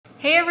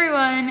Hey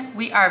everyone,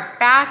 we are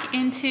back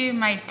into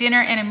my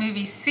dinner and a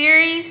movie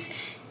series.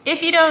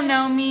 If you don't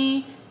know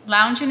me,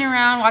 lounging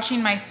around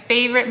watching my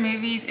favorite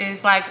movies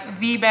is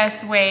like the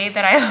best way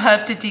that I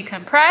love to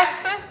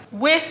decompress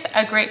with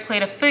a great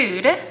plate of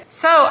food.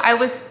 So I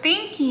was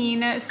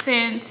thinking,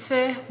 since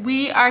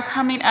we are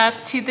coming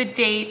up to the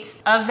date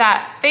of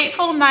that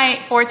fateful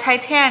night for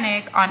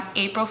Titanic on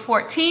April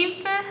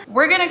 14th,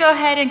 we're gonna go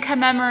ahead and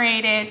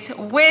commemorate it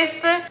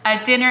with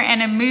a dinner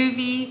and a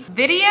movie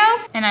video.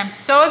 And I'm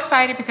so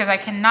excited because I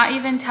cannot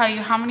even tell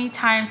you how many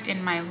times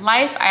in my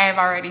life I have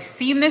already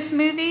seen this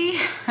movie.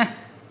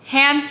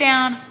 Hands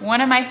down,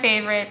 one of my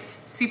favorites.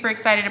 Super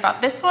excited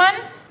about this one.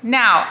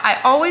 Now, I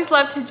always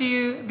love to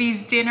do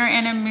these dinner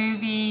and a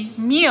movie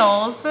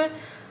meals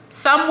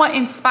somewhat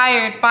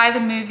inspired by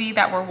the movie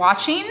that we're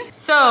watching.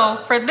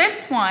 So for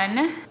this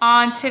one,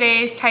 on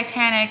today's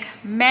Titanic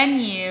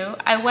menu,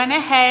 I went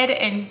ahead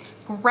and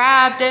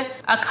grabbed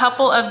a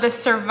couple of the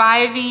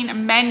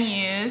surviving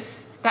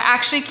menus that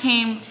actually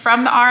came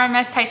from the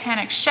RMS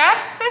Titanic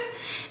chefs.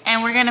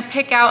 And we're gonna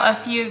pick out a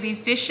few of these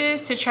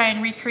dishes to try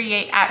and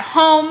recreate at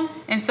home.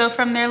 And so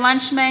from their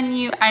lunch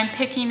menu, I'm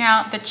picking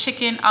out the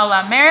chicken a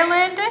la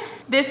Maryland.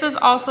 This is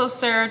also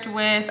served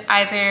with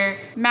either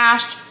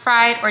mashed,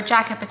 fried, or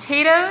jacket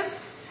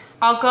potatoes.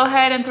 I'll go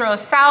ahead and throw a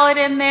salad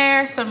in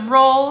there, some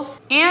rolls.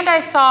 And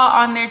I saw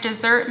on their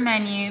dessert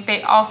menu,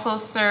 they also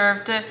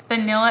served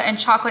vanilla and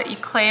chocolate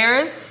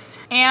eclairs.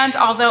 And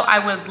although I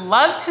would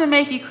love to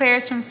make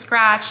eclairs from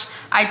scratch,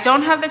 I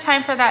don't have the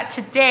time for that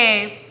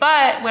today,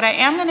 but what I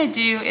am gonna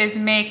do is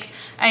make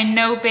a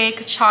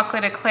no-bake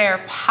chocolate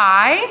eclair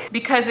pie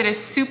because it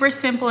is super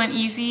simple and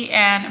easy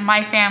and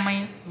my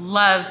family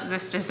loves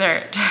this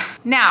dessert.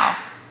 Now,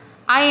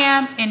 I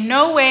am in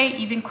no way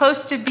even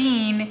close to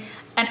being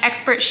an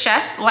expert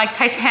chef like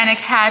Titanic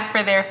had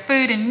for their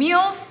food and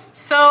meals.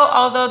 So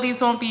although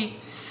these won't be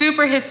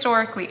super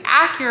historically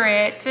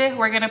accurate,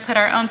 we're gonna put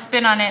our own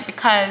spin on it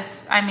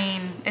because, I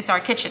mean, it's our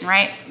kitchen,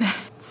 right?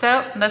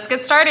 So let's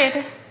get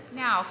started.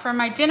 Now for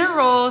my dinner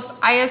rolls,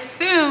 I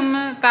assume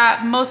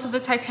that most of the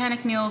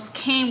Titanic meals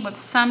came with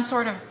some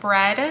sort of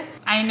bread.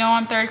 I know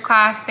on third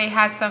class they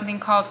had something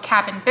called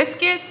cabin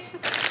biscuits,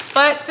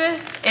 but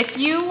if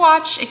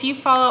you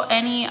follow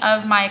any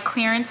of my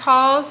clearance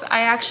hauls,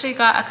 I actually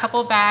got a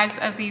couple bags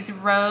of these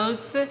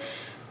Rhodes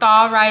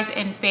thaw, rise,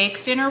 and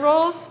bake dinner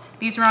rolls.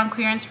 These were on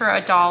clearance for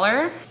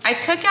 $1. I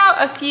took out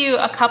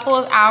a couple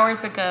of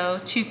hours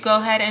ago to go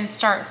ahead and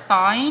start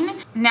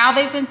thawing. Now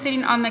they've been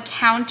sitting on the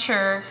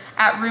counter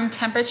at room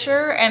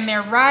temperature and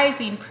they're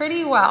rising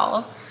pretty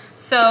well.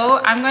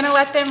 So I'm gonna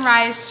let them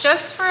rise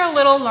just for a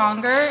little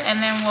longer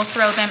and then we'll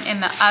throw them in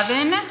the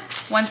oven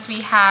once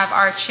we have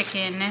our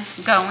chicken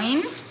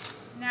going.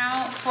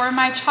 Now for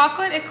my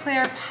chocolate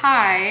eclair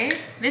pie,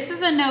 this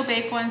is a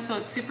no-bake one, so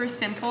it's super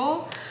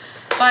simple.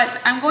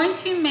 But I'm going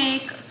to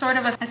make sort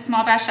of a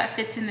small batch that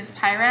fits in this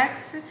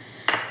Pyrex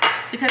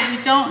because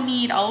we don't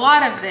need a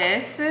lot of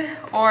this,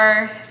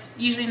 or it's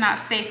usually not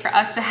safe for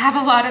us to have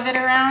a lot of it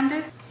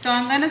around. So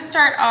I'm gonna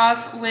start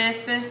off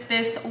with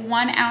this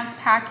 1 ounce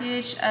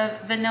package of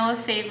vanilla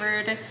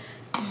flavored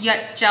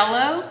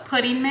Jello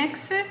pudding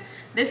mix.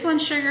 This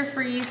one's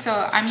sugar-free,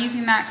 so I'm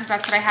using that because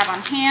that's what I have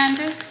on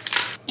hand.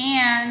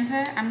 And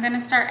I'm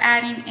gonna start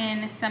adding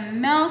in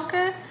some milk.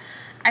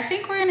 I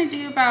think we're gonna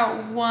do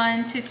about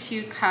 1 to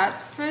 2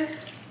 cups.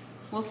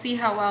 We'll see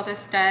how well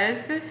this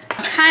does. I'm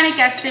kind of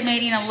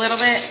guesstimating a little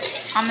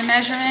bit on the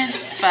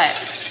measurements, but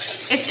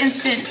it's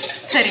instant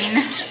pudding.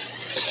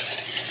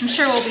 I'm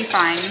sure we'll be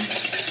fine.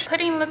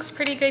 Pudding looks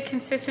pretty good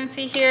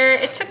consistency here.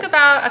 It took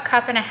about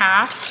 1.5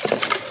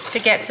 cups to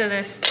get to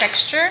this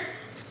texture.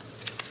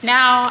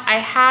 Now I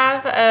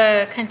have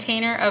a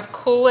container of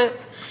Cool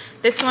Whip.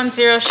 This one's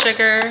 0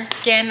 sugar.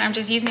 Again, I'm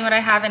just using what I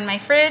have in my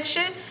fridge.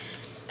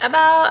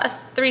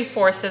 About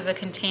 3/4 of the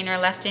container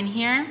left in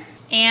here.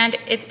 And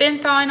it's been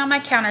thawing on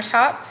my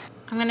countertop.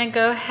 I'm gonna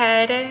go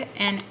ahead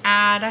and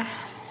add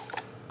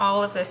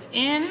all of this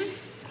in.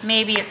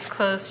 Maybe it's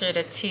closer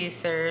to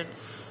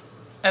 2/3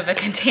 of a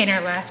container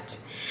left.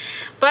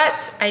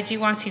 But I do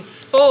want to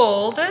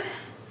fold,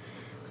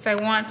 so I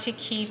want to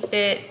keep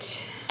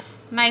it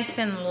nice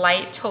and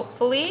light,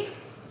 hopefully.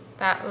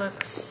 That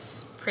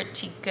looks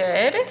pretty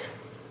good.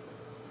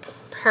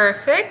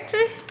 Perfect.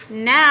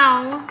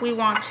 Now we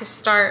want to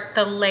start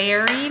the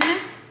layering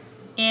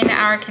in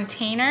our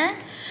container.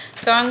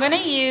 So I'm gonna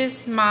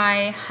use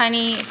my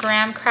honey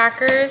graham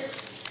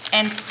crackers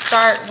and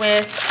start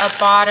with a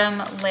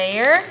bottom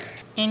layer.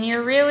 And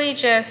you're really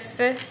just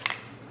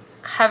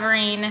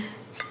covering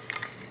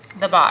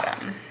the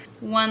bottom.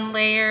 1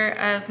 layer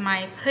of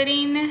my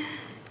pudding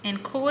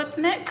and Cool Whip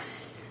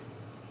mix.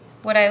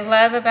 What I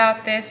love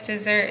about this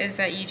dessert is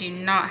that you do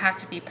not have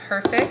to be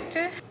perfect.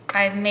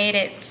 I've made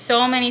it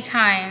so many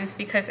times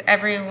because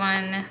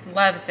everyone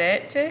loves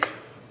it.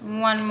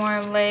 1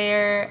 more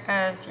layer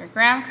of your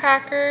graham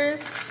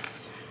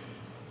crackers.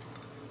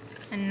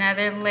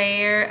 Another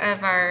layer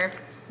of our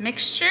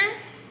mixture.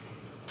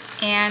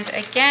 And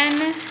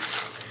again,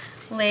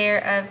 layer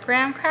of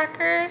graham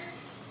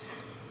crackers.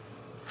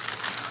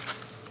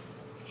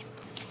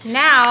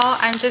 Now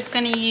I'm just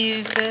gonna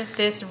use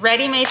this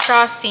ready-made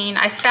frosting.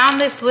 I found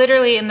this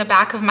literally in the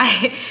back of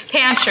my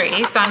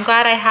pantry, so I'm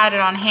glad I had it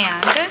on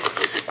hand,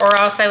 or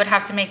else I would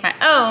have to make my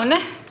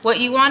own. What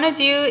you wanna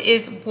do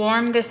is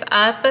warm this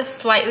up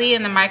slightly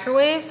in the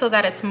microwave so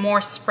that it's more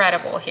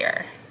spreadable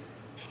here.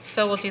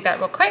 So we'll do that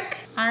real quick.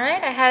 All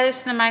right, I had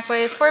this in the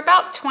microwave for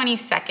about 20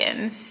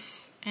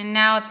 seconds, and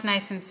now it's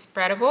nice and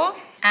spreadable.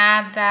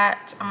 Add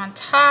that on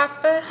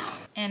top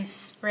and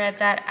spread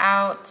that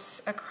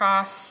out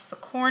across the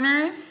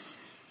corners.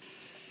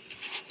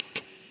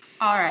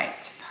 All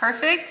right,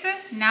 perfect.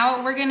 Now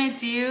what we're gonna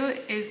do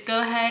is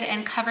go ahead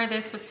and cover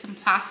this with some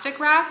plastic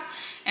wrap,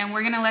 and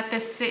we're gonna let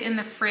this sit in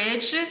the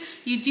fridge.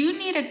 You do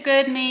need a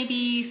good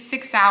maybe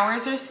 6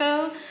 hours or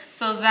so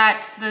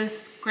that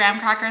this graham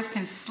crackers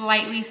can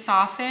slightly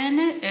soften.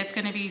 It's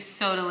gonna be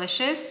so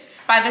delicious.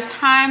 By the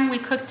time we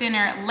cook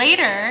dinner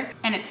later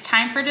and it's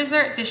time for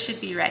dessert, this should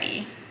be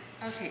ready.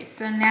 Okay,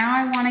 so now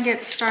I wanna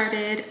get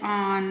started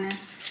on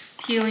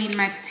peeling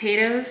my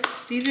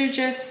potatoes. These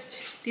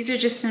are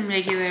just some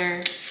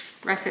regular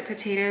russet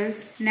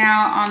potatoes.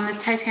 Now on the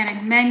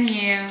Titanic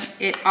menu,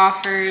 it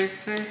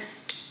offers,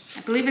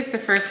 I believe it's the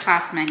first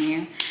class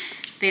menu.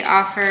 They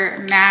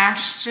offer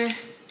mashed,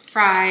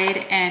 fried,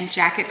 and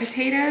jacket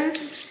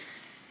potatoes.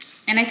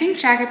 And I think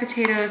jacket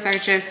potatoes are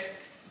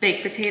just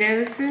baked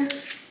potatoes.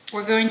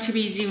 We're going to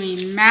be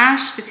doing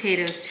mashed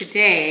potatoes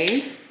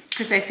today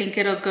because I think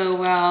it'll go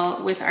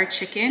well with our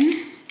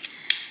chicken.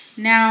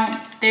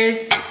 Now,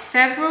 there's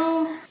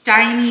several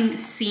dining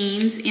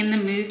scenes in the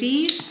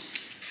movie,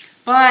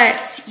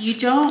 but you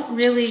don't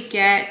really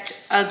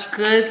get a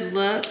good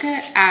look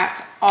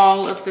at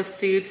all of the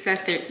foods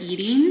that they're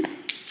eating.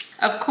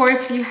 Of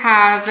course, you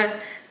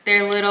have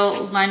their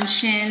little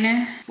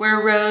luncheon where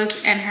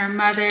Rose and her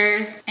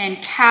mother and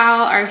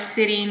Cal are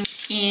sitting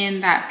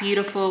in that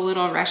beautiful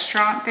little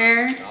restaurant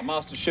there. Our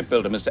master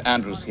shipbuilder, Mr.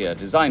 Andrews here,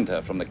 designed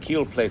her from the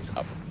keel plates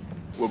up.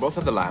 We'll both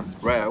have the lamb,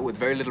 rare with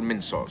very little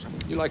mint sauce.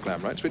 You like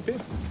lamb, right, sweet pea?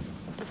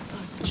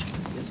 Sausage.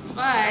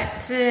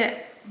 But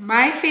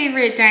my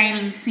favorite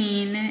dining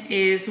scene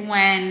is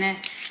when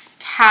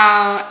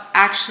Cal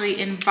actually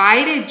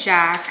invited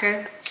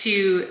Jack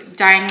to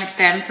dine with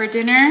them for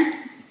dinner.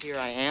 Here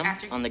I am,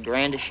 on the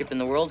grandest ship in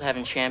the world,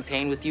 having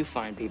champagne with you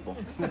fine people.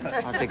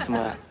 I'll take some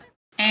of that.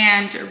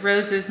 And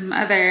Rose's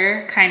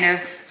mother kind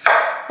of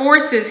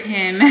forces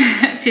him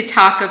to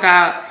talk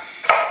about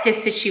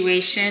his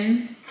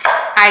situation,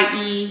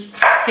 i.e.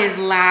 his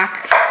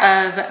lack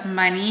of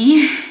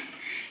money,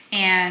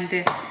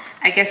 and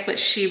I guess what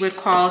she would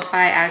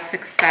qualify as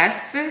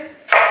success.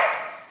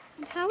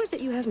 How is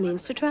it you have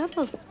means to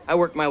travel? I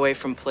work my way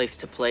from place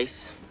to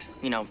place.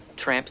 You know,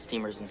 tramp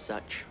steamers and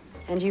such.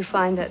 And you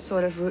find that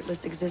sort of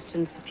rootless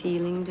existence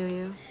appealing, do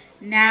you?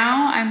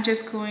 Now I'm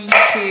just going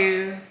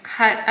to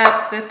cut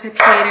up the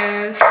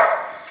potatoes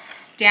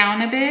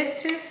down a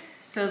bit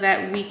so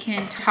that we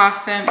can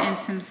toss them in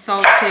some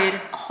salted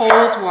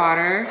cold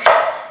water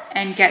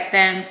and get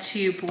them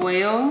to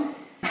boil.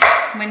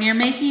 When you're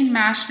making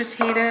mashed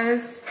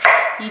potatoes,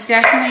 you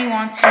definitely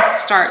want to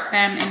start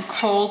them in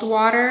cold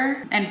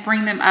water and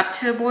bring them up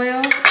to a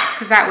boil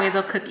because that way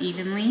they'll cook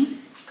evenly.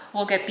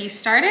 We'll get these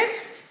started.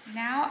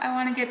 Now I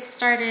want to get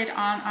started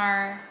on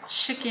our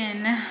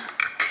chicken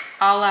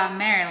a la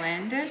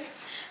Maryland.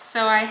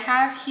 So I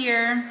have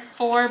here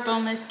 4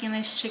 boneless,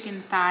 skinless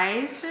chicken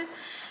thighs.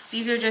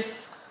 These are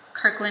just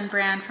Kirkland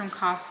brand from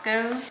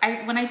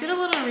Costco. When I did a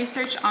little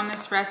research on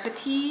this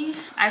recipe,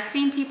 I've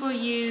seen people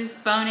use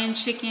bone-in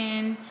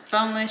chicken,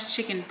 boneless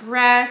chicken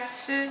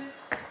breast.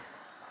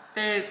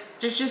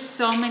 There's just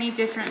so many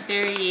different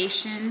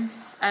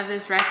variations of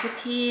this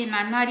recipe, and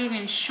I'm not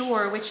even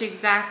sure which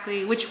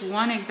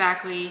one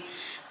exactly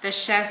the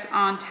chefs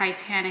on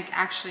Titanic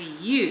actually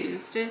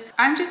used.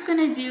 I'm just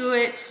gonna do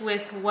it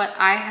with what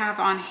I have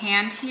on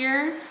hand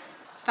here.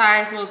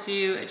 Thighs will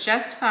do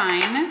just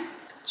fine.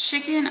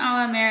 Chicken a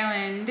la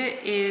Maryland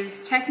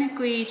is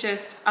technically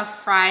just a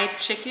fried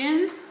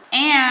chicken,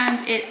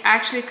 and it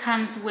actually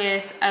comes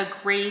with a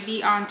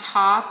gravy on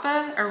top.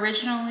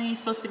 Originally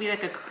supposed to be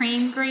like a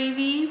cream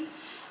gravy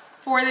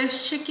for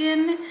this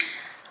chicken.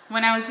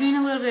 When I was doing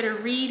a little bit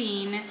of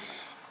reading,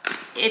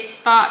 it's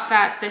thought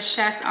that the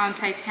chefs on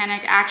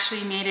Titanic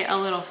actually made it a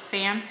little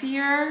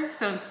fancier.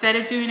 So instead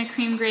of doing a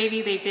cream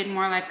gravy, they did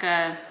more like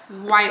a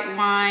white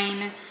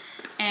wine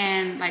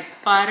and like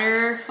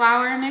butter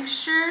flour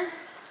mixture.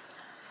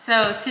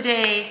 So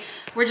today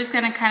we're just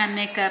gonna kind of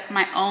make up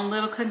my own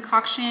little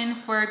concoction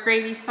for a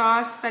gravy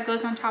sauce that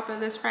goes on top of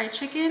this fried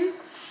chicken.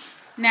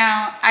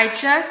 Now I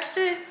just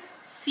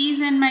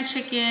seasoned my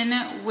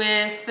chicken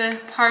with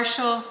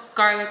partial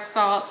garlic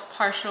salt,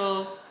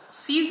 partial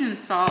seasoned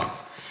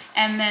salt,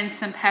 and then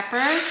some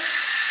pepper.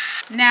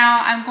 Now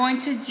I'm going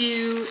to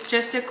do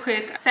just a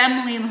quick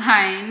assembly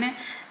line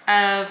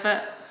of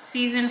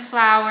seasoned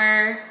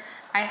flour.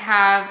 I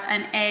have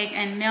an egg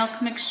and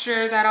milk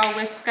mixture that I'll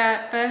whisk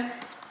up,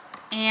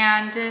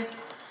 and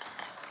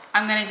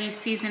I'm gonna do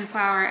seasoned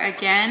flour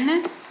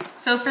again.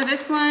 So for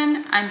this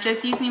one, I'm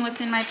just using what's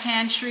in my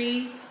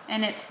pantry,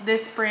 and it's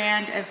this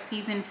brand of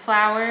seasoned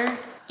flour.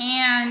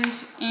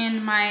 And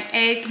in my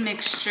egg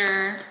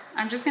mixture,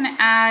 I'm just gonna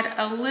add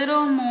a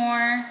little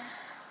more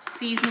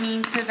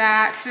seasoning to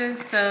that.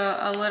 So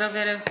a little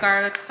bit of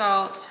garlic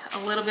salt, a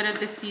little bit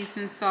of the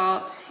seasoned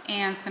salt,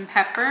 and some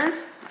pepper.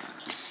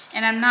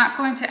 And I'm not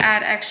going to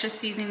add extra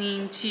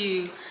seasoning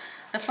to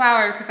the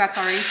flour because that's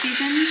already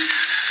seasoned.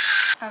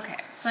 Okay,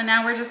 so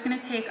now we're just gonna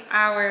take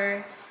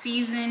our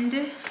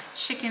seasoned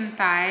chicken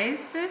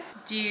thighs,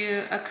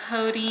 do a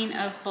coating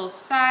of both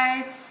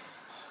sides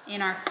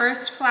in our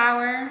first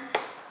flour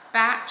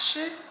batch,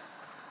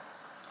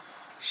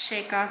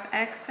 shake off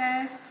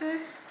excess.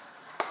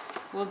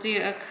 We'll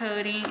do a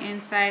coating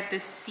inside the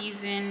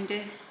seasoned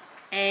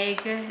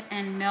egg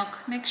and milk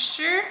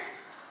mixture.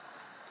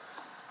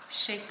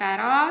 Shake that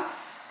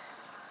off.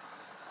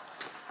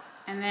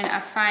 And then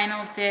a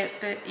final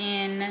dip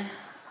in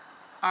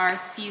our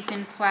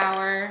seasoned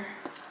flour.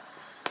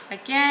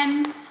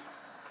 Again,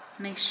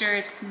 make sure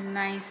it's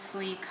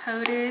nicely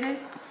coated.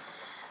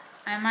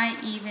 I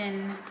might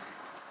even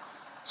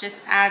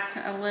just add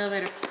a little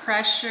bit of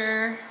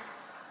pressure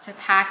to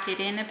pack it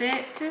in a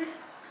bit.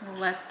 We'll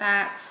let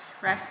that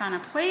rest on a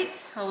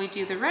plate while we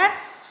do the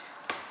rest.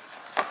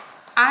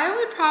 I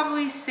would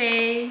probably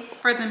say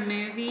for the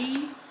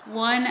movie,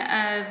 one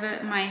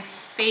of my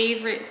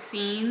favorite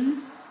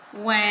scenes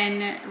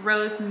when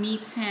Rose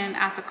meets him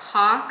at the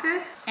clock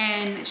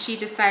and she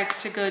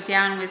decides to go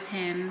down with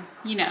him,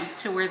 you know,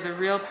 to where the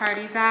real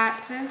party's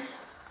at. So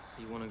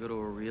you want to go to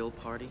a real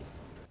party?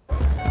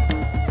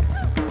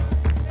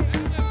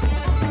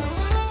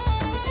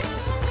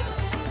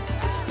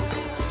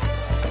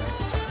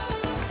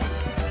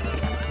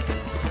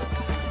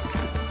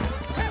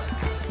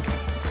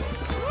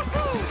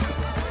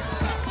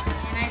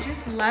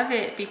 Love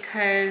it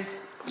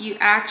because you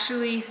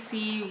actually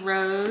see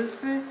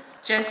Rose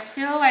just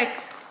feel like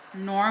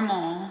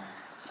normal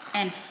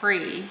and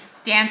free,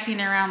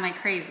 dancing around like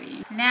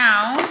crazy.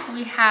 Now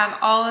we have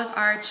all of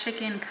our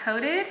chicken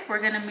coated. We're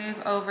gonna move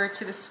over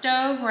to the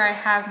stove where I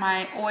have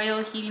my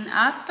oil heating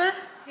up.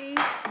 Okay.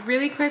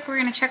 Really quick, we're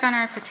gonna check on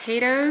our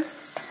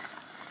potatoes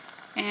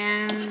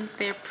and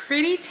they're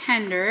pretty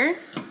tender.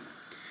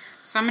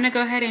 So I'm gonna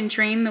go ahead and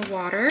drain the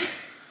water.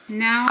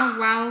 Now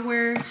while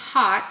we're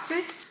hot,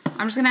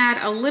 I'm just gonna add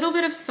a little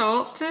bit of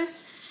salt,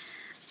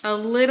 a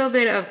little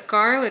bit of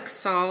garlic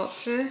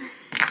salt,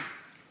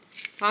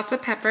 lots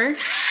of pepper.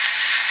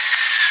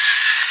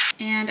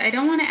 And I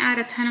don't wanna add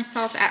a ton of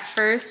salt at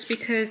first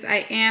because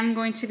I am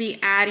going to be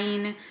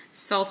adding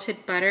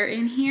salted butter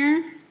in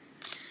here.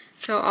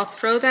 So I'll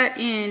throw that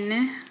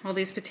in while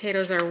these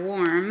potatoes are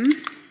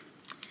warm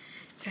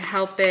to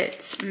help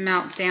it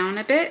melt down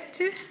a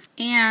bit.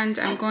 And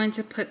I'm going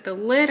to put the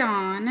lid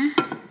on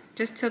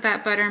just till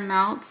that butter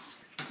melts.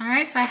 All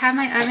right, so I have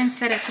my oven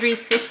set at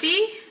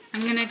 350.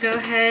 I'm gonna go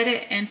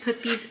ahead and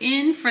put these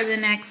in for the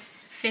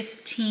next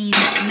 15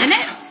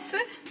 minutes.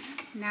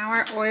 Now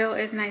our oil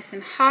is nice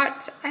and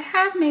hot. I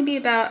have maybe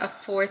about a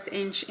 1/4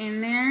 inch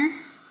in there.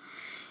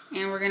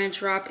 And we're gonna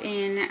drop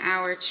in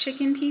our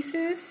chicken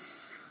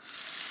pieces.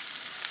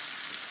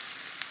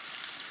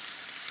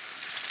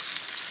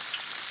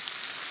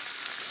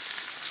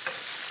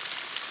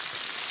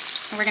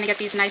 And we're gonna get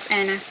these nice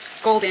and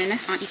golden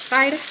on each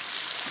side.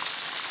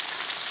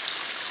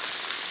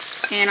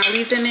 And I'll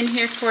leave them in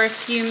here for a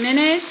few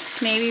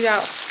minutes, maybe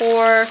about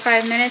 4 or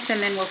 5 minutes,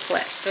 and then we'll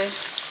flip.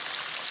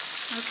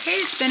 Okay,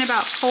 it's been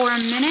about 4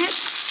 minutes,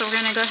 so we're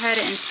gonna go ahead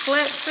and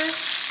flip.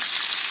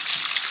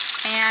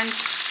 And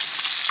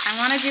I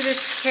wanna do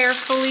this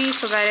carefully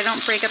so that I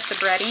don't break up the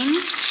breading.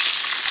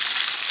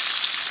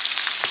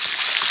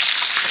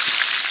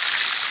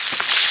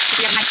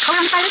 We have a nice color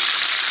on the side.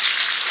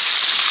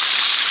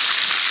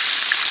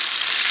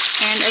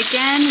 And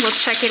again, we'll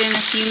check it in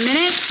a few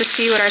minutes to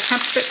see what our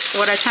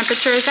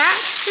temperature is at.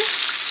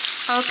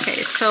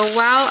 Okay, so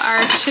while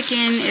our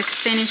chicken is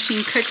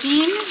finishing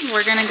cooking,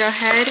 we're gonna go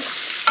ahead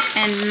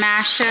and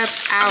mash up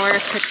our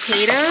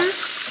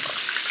potatoes.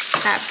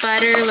 That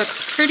butter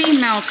looks pretty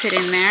melted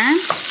in there.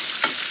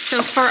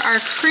 So for our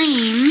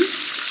cream,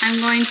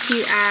 I'm going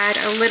to add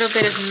a little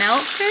bit of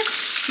milk,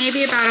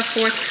 maybe about a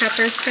 1/4 cup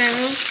or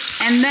so.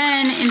 And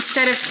then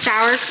instead of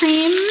sour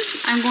cream,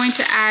 I'm going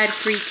to add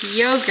Greek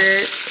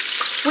yogurt,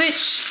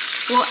 which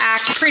will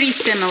act pretty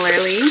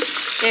similarly.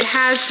 It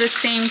has the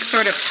same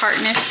sort of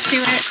tartness to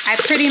it. I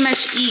pretty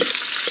much eat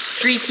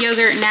Greek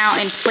yogurt now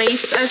in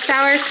place of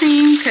sour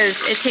cream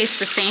because it tastes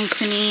the same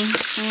to me.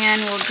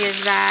 And we'll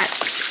give that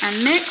a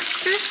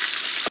mix.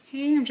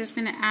 Okay, I'm just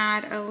gonna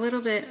add a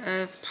little bit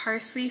of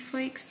parsley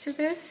flakes to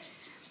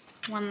this.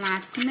 One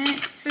last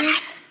mix,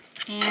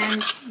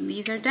 and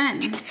these are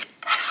done.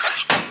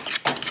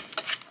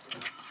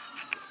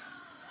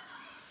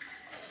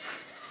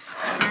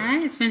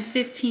 Alright, it's been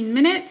 15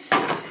 minutes.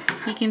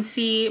 You can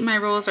see my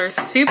rolls are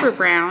super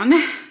brown.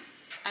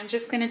 I'm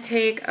just gonna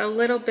take a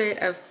little bit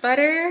of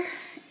butter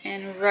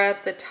and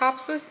rub the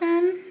tops with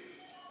them.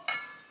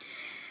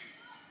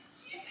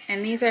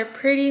 And these are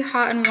pretty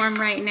hot and warm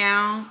right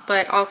now,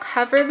 but I'll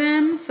cover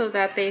them so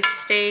that they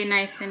stay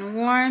nice and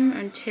warm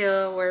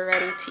until we're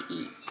ready to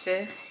eat.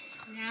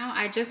 Now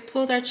I just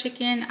pulled our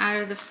chicken out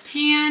of the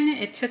pan.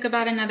 It took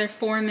about another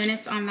 4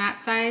 minutes on that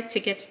side to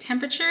get to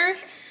temperature.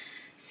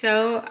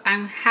 So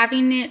I'm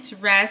having it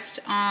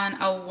rest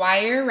on a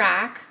wire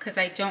rack because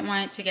I don't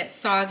want it to get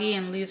soggy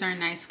and lose our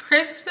nice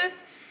crisp.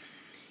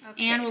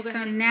 Okay, and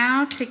so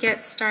now to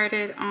get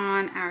started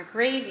on our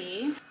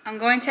gravy, I'm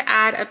going to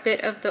add a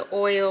bit of the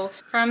oil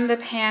from the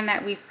pan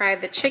that we fried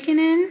the chicken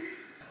in.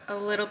 A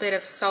little bit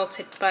of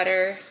salted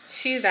butter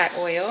to that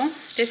oil.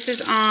 This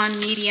is on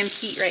medium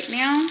heat right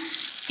now.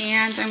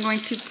 And I'm going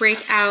to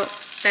break out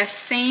the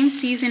same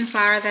seasoned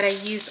flour that I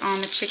used on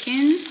the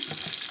chicken.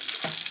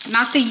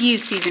 Not the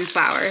used seasoned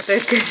flour,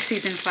 the good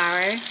seasoned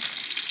flour.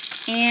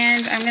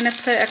 And I'm gonna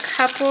put a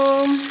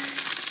couple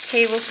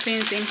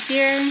tablespoons in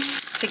here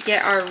to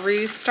get our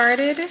roux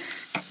started.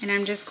 And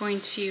I'm just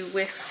going to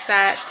whisk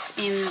that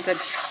in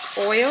the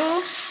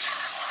oil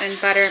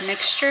and butter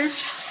mixture.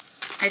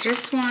 I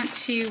just want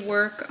to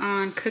work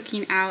on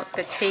cooking out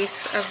the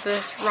taste of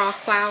the raw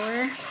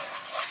flour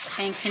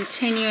and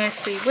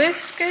continuously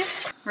whisk.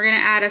 We're gonna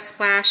add a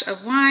splash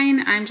of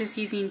wine. I'm just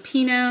using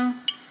Pinot.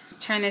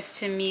 Turn this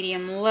to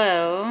medium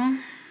low.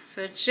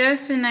 So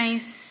just a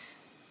nice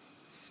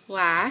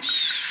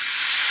splash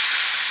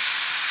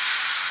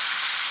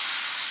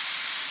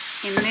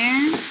in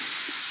there.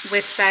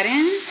 Whisk that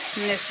in.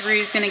 And this roux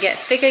is gonna get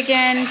thick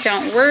again,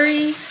 don't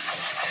worry.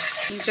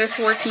 I'm just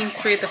working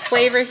through the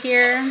flavor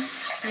here.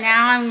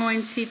 Now I'm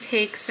going to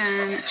take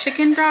some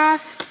chicken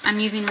broth. I'm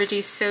using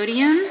reduced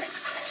sodium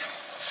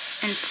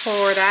and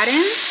pour that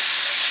in.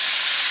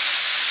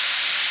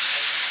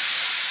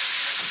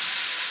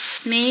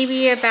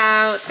 Maybe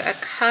about a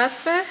cup.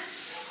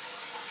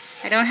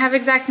 I don't have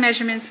exact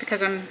measurements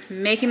because I'm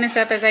making this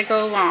up as I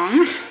go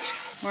along.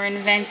 We're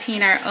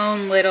inventing our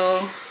own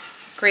little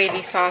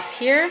gravy sauce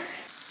here.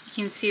 You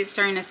can see it's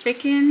starting to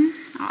thicken.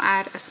 I'll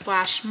add a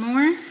splash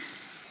more.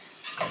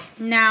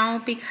 Now,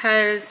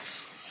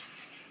 because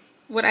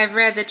what I've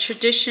read, the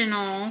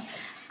traditional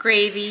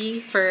gravy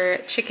for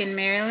chicken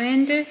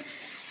Maryland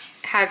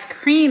has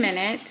cream in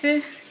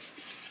it,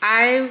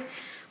 I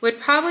would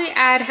probably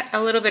add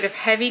a little bit of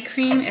heavy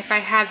cream if I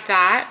had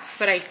that,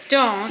 but I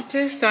don't.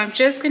 So I'm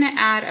just gonna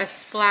add a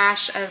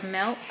splash of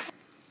milk.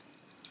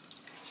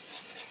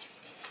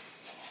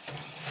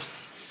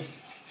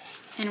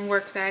 And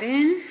work that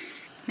in.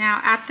 Now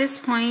at this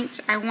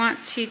point, I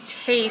want to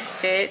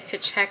taste it to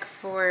check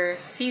for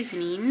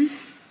seasoning.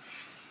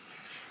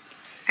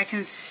 I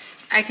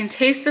can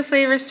taste the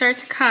flavor start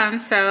to come,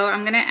 so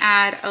I'm gonna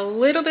add a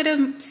little bit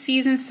of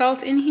seasoned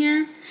salt in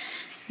here.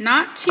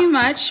 Not too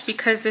much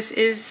because this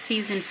is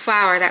seasoned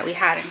flour that we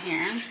had in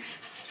here.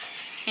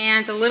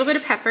 And a little bit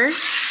of pepper.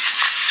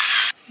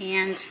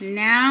 And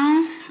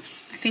now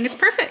I think it's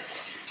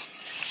perfect.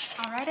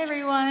 All right,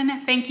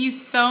 everyone, thank you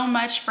so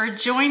much for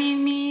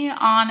joining me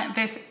on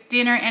this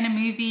dinner and a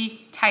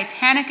movie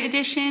Titanic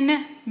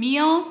edition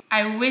meal.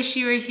 I wish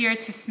you were here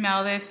to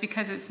smell this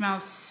because it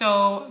smells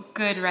so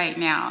good right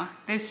now.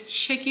 This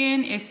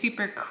chicken is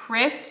super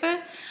crisp.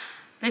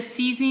 The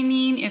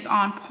seasoning is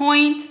on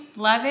point,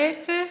 love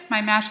it.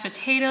 My mashed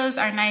potatoes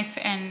are nice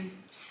and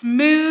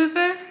smooth.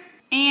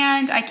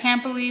 And I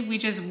can't believe we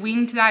just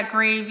winged that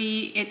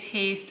gravy. It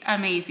tastes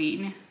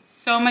amazing.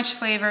 So much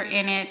flavor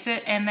in it.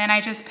 And then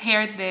I just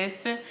paired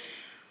this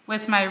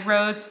with my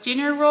Rhodes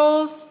dinner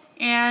rolls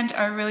and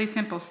a really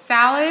simple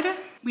salad.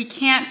 We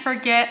can't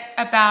forget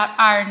about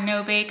our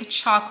no-bake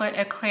chocolate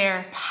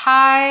eclair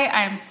pie.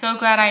 I am so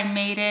glad I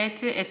made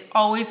it. It's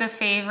always a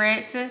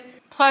favorite.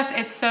 Plus,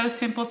 it's so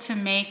simple to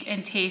make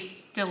and taste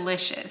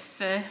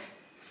delicious.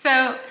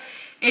 So,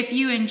 if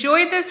you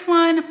enjoyed this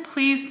one,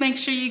 please make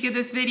sure you give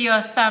this video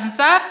a thumbs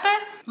up.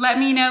 Let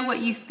me know what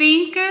you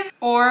think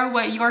or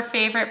what your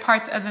favorite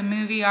parts of the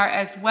movie are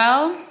as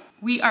well.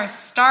 We are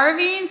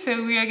starving,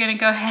 so we are gonna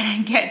go ahead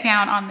and get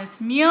down on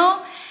this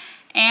meal.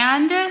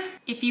 And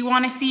if you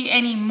want to see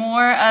any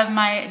more of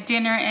my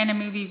dinner and a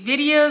movie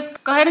videos,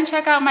 go ahead and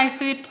check out my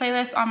food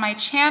playlist on my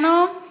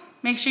channel.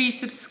 Make sure you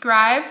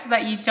subscribe so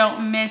that you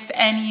don't miss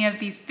any of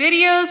these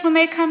videos when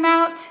they come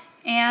out.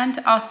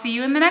 And I'll see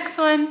you in the next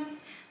one.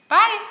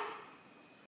 Bye.